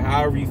bullshit,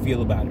 however you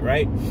feel about it,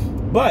 right?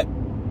 But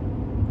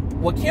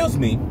what kills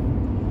me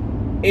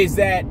is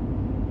that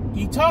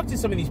you talk to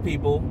some of these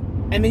people,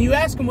 and then you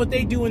ask them what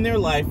they do in their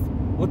life,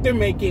 what they're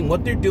making,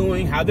 what they're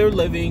doing, how they're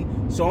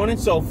living, so on and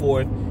so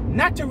forth,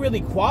 not to really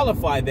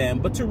qualify them,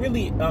 but to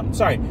really,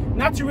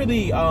 not to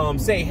really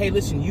say, hey,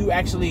 listen, you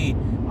actually,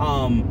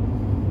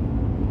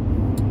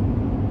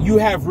 you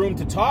have room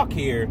to talk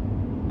here.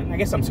 I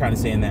guess I'm trying to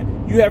say in that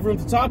you have room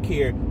to talk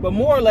here, but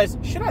more or less,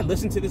 should I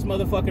listen to this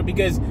motherfucker?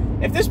 Because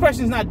if this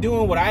person's not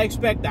doing what I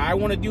expect that I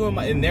want to do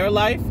in their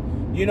life,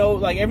 you know,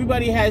 like,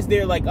 everybody has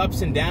their, like,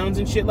 ups and downs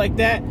and shit like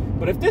that.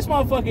 But if this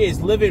motherfucker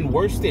is living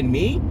worse than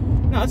me,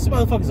 no, this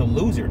motherfucker's a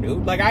loser,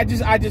 dude. Like, I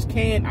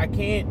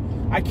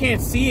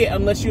can't see it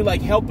unless you're,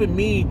 like, helping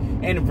me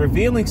and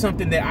revealing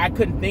something that I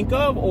couldn't think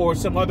of, or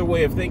some other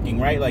way of thinking,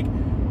 right? Like,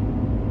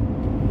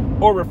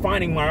 or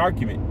refining my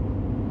argument.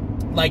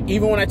 Like,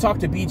 even when I talked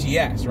to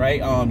BGS,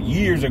 right,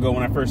 years ago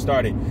when I first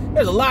started,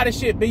 there's a lot of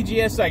shit.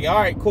 BGS, like, all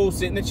right, cool,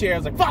 sit in the chair. I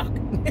was like, fuck,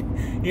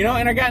 you know,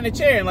 and I got in the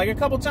chair, and, like, a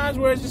couple times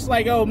where it's just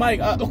like, oh, Mike,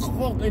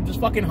 it just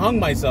fucking hung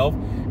myself.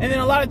 And then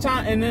a lot of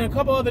times, and then a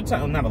couple other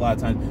times, not a lot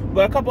of times,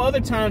 but a couple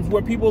other times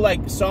where people,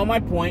 like, saw my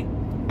point.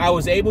 I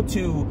was able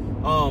to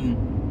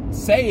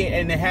say it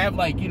and to have,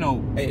 like, you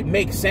know, it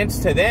makes sense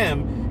to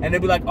them, and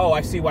they'd be like, oh,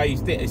 I see why you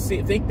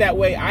think that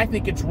way. I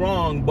think it's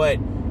wrong, but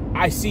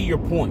I see your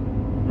point.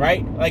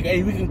 right? Like,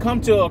 we can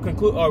come to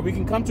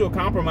a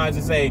compromise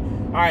and say,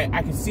 all right,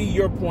 I can see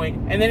your point.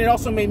 And then it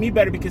also made me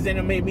better, because then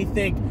it made me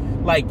think,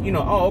 like, you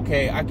know, oh,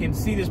 okay, I can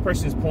see this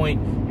person's point,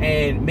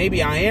 and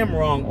maybe I am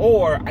wrong,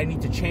 or I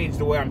need to change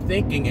the way I'm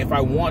thinking if I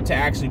want to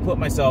actually put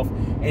myself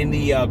in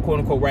the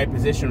quote-unquote right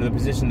position, or the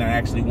position that I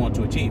actually want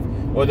to achieve,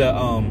 or the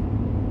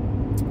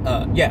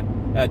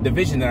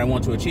vision that I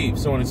want to achieve,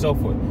 so on and so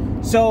forth.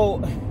 So,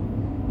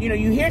 you know,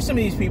 you hear some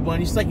of these people,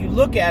 and it's like, you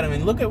look at them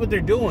and look at what they're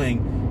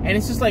doing, and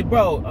it's just like,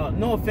 bro,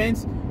 no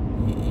offense,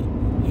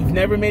 you've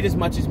never made as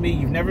much as me,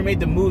 you've never made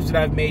the moves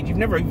that I've made, you've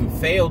never even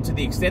failed to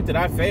the extent that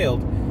I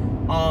failed,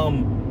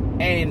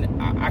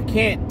 and I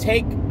can't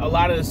take a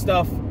lot of the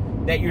stuff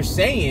that you're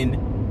saying,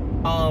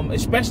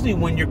 especially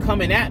when you're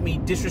coming at me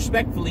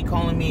disrespectfully,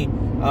 calling me,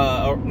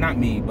 or not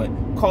me, but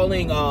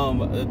calling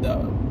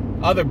the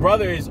other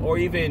brothers, or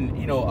even,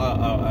 you know,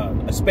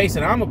 a space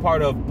that I'm a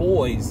part of,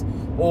 boys,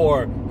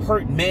 or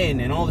hurt men,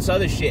 and all this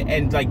other shit,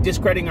 and like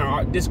discrediting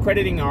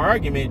our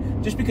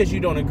argument just because you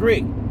don't agree.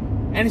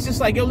 And it's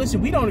just like, yo,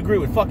 listen, we don't agree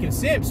with fucking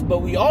simps,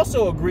 but we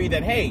also agree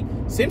that, hey,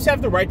 simps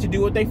have the right to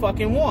do what they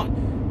fucking want.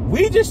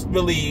 We just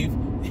believe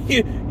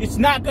it's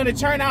not going to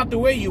turn out the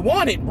way you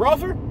want it,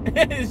 brother.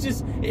 It's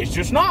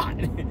just not.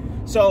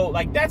 So,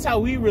 like, that's how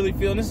we really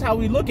feel, and this is how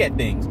we look at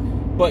things.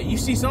 But you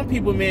see some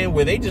people, man,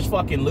 where they just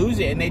fucking lose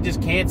it, and they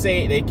just can't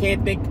say it. They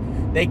can't think,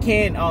 they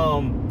can't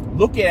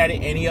look at it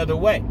any other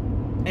way.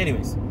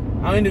 Anyways,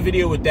 I'll end the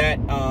video with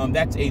that.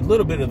 That's a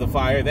little bit of the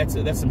fire. That's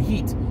some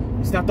heat.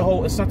 It's not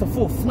the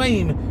full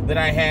flame that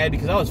I had,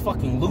 because I was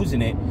fucking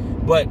losing it.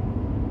 But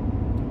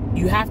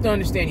you have to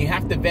understand, you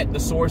have to vet the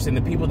source and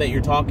the people that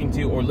you're talking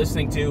to or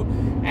listening to,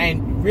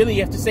 and really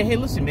you have to say, hey,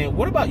 listen, man,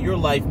 what about your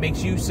life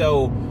makes you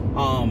so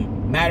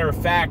matter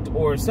of fact,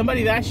 or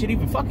somebody that I should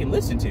even fucking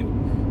listen to?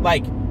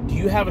 Like, do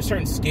you have a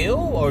certain skill,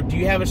 or do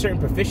you have a certain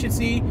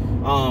proficiency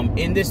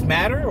in this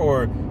matter,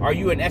 or are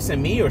you an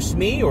SME or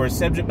SME or a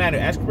subject matter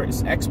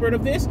expert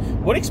of this?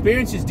 What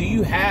experiences do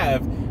you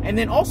have? And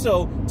then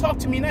also, talk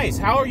to me nice.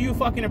 How are you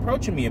fucking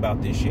approaching me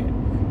about this shit?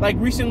 Like,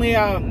 recently,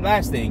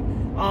 last thing,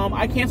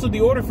 I canceled the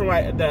order for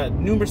the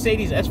new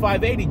Mercedes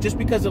S580 just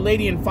because the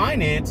lady in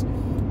finance,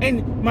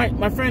 and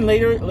my friend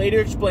later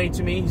explained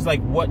to me, he's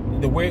like,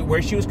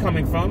 where she was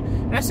coming from,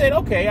 and I said,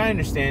 okay, I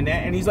understand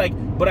that, and he's like,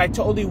 but I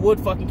totally would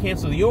fucking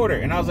cancel the order,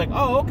 and I was like,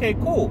 oh, okay,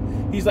 cool.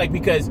 He's like,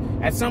 because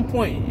at some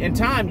point in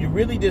time, you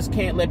really just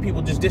can't let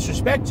people just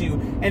disrespect you,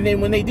 and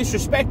then when they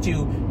disrespect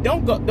you,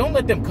 don't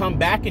let them come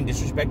back and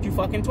disrespect you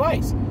fucking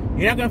twice.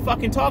 You're not gonna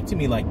fucking talk to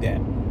me like that.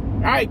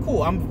 All right,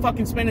 cool. I'm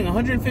fucking spending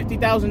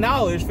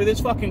 $150,000 for this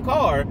fucking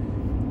car,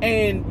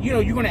 and, you know,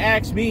 you're gonna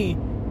ask me,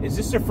 is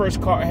this your first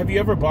car? Have you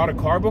ever bought a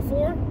car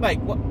before? Like,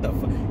 what the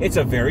fuck? It's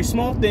a very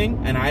small thing,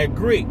 and I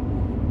agree.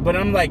 But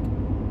I'm like,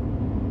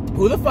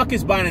 who the fuck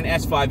is buying an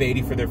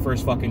S580 for their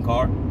first fucking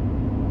car?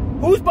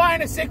 Who's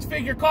buying a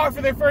six-figure car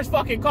for their first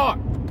fucking car?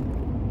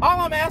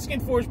 All I'm asking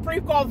for is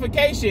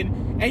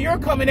pre-qualification, and you're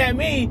coming at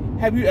me,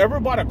 have you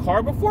ever bought a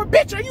car before?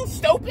 Bitch, are you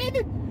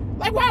stupid?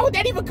 Like, why would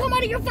that even come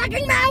out of your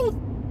fucking mouth?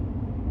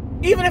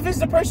 Even if it's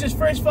the person's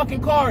first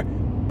fucking car,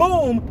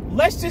 boom,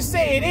 let's just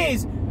say it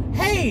is.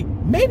 Hey,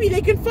 maybe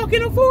they can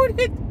fucking afford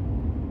it.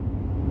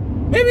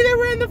 Maybe they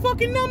ran the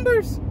fucking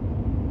numbers.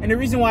 And the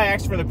reason why I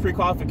asked for the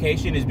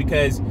pre-qualification is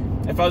because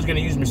if I was going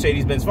to use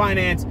Mercedes-Benz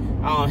Finance,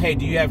 hey,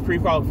 do you have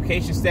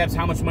pre-qualification steps?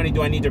 How much money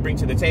do I need to bring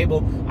to the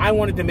table? I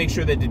wanted to make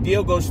sure that the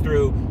deal goes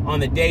through on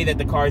the day that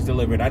the car is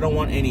delivered. I don't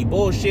want any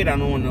bullshit. I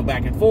don't want no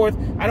back and forth.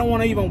 I don't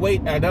want to even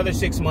wait another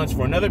 6 months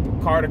for another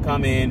car to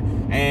come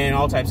in and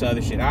all types of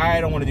other shit.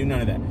 I don't want to do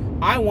none of that.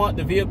 I want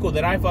the vehicle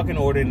that I fucking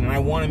ordered, and I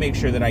want to make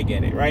sure that I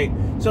get it, right?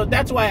 So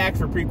that's why I asked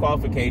for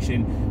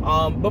pre-qualification.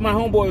 But my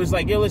homeboy was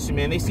like, yo, listen,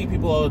 man, they see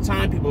people all the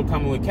time. People are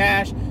coming with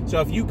cash.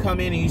 So if you come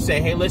in and you say,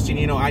 hey, listen,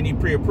 you know, I need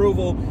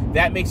pre-approval,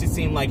 that makes it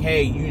seem like,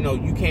 hey, you know,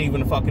 you can't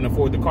even fucking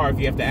afford the car if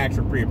you have to ask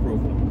for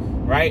pre-approval,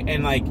 right?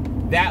 And, like,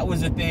 that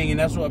was the thing, and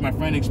that's what my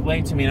friend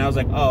explained to me, and I was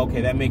like, oh,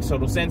 okay, that makes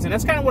total sense. And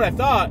that's kind of what I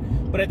thought,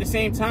 but at the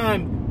same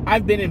time,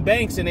 I've been in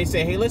banks, and they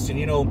say, hey, listen,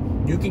 you know,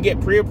 you can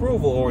get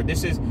pre-approval, or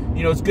this is,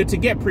 you know, it's good to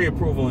get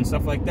pre-approval and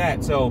stuff like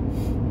that. So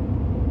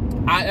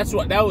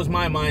that was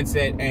my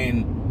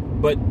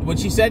mindset. But when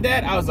she said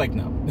that, I was like,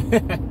 no.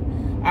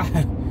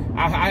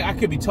 I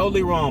could be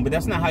totally wrong, but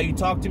that's not how you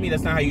talk to me.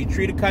 That's not how you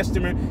treat a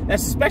customer.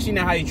 That's especially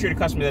not how you treat a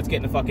customer that's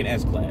getting a fucking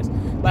S-Class.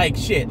 Like,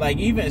 shit, like,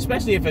 even,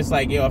 especially if it's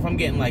like, yo, if I'm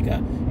getting like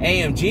a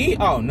AMG,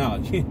 oh, no,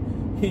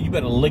 you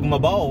better lick my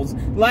balls.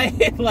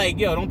 Like,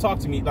 yo, don't talk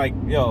to me like,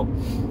 yo,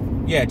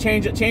 yeah,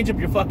 change up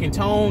your fucking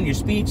tone, your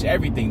speech,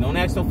 everything. Don't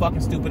ask no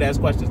fucking stupid ass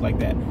questions like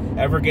that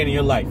ever again in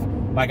your life.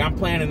 Like, I'm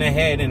planning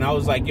ahead, and I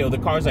was like, yo, the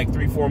car's like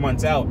 3-4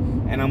 months out,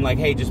 and I'm like,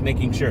 hey, just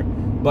making sure.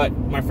 But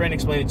my friend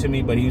explained it to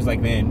me, but he was like,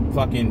 man,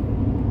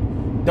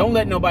 fucking, don't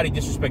let nobody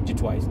disrespect you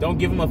twice. Don't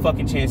give them a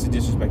fucking chance to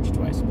disrespect you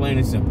twice. Plain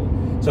and simple.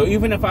 So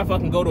even if I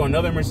fucking go to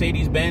another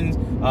Mercedes-Benz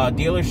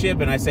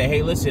dealership and I say,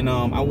 hey, listen,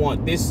 I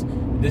want this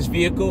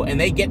vehicle, and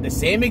they get the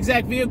same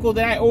exact vehicle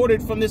that I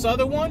ordered from this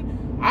other one,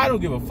 I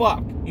don't give a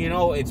fuck. You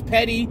know, it's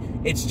petty,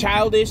 it's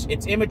childish,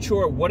 it's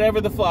immature, whatever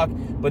the fuck,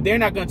 but they're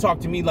not going to talk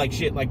to me like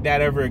shit like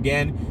that ever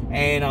again.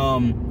 And,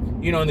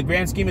 you know, in the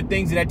grand scheme of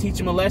things, did I teach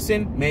them a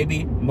lesson?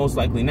 Maybe, most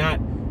likely not.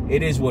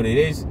 It is what it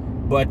is.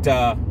 But,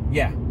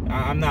 yeah,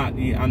 I'm not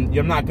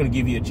going to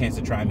give you a chance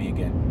to try me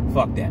again.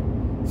 Fuck that.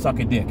 Suck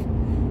a dick.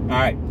 All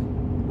right.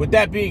 With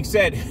that being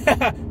said,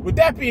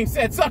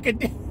 suck a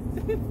dick.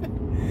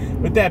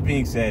 With that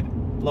being said,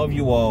 love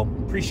you all.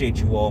 Appreciate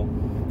you all.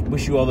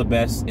 Wish you all the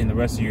best in the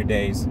rest of your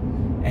days.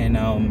 And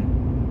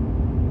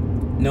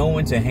know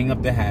when to hang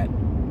up the hat.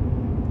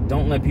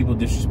 Don't let people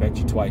disrespect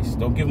you twice.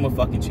 Don't give them a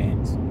fucking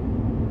chance.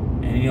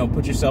 And, you know,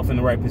 put yourself in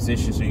the right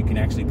position so you can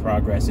actually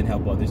progress and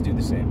help others do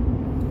the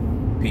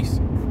same. Peace.